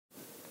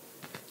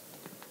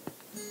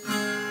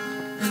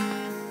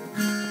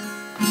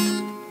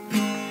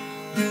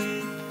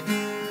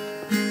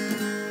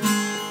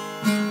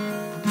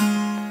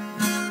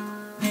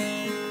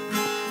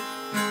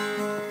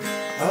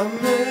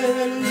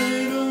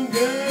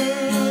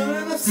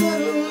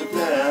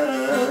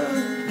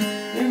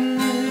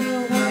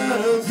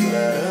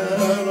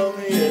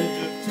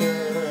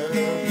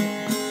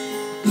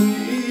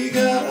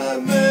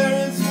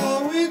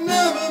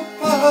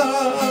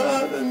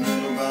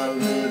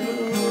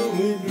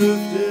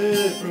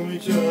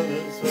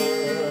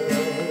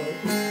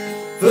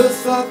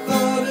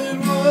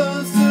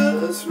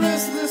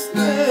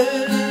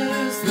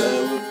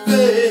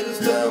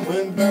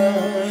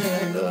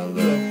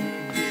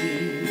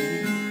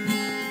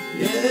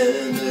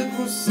it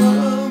was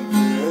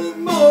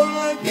something more,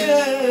 I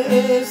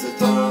guess. It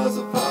tore us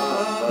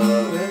apart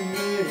and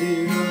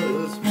made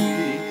us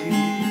weak.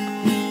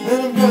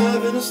 And I'm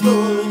driving a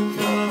stolen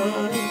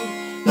car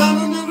down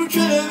another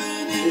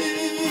avenue.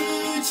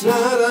 Each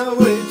night I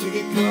wait to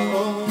get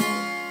caught,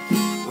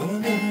 but I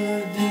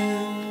never did.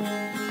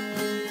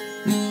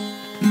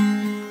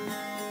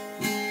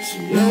 She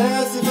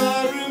asked if I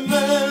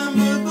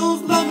remembered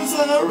those letters I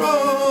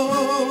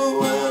wrote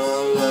when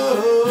our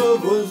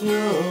love was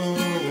young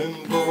and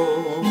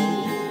bold.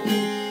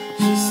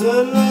 She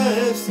said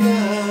last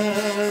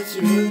night she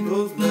read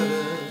those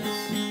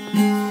letters,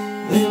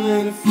 they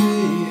made her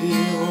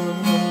feel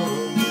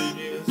 100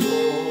 years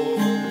old.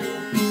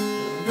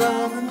 I'm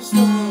driving a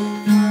stolen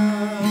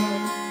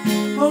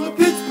car on a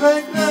pitch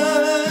black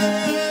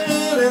night,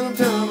 and I'm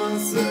telling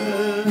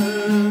myself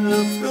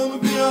it's gonna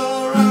be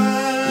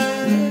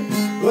alright,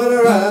 but I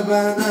ride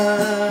by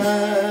night.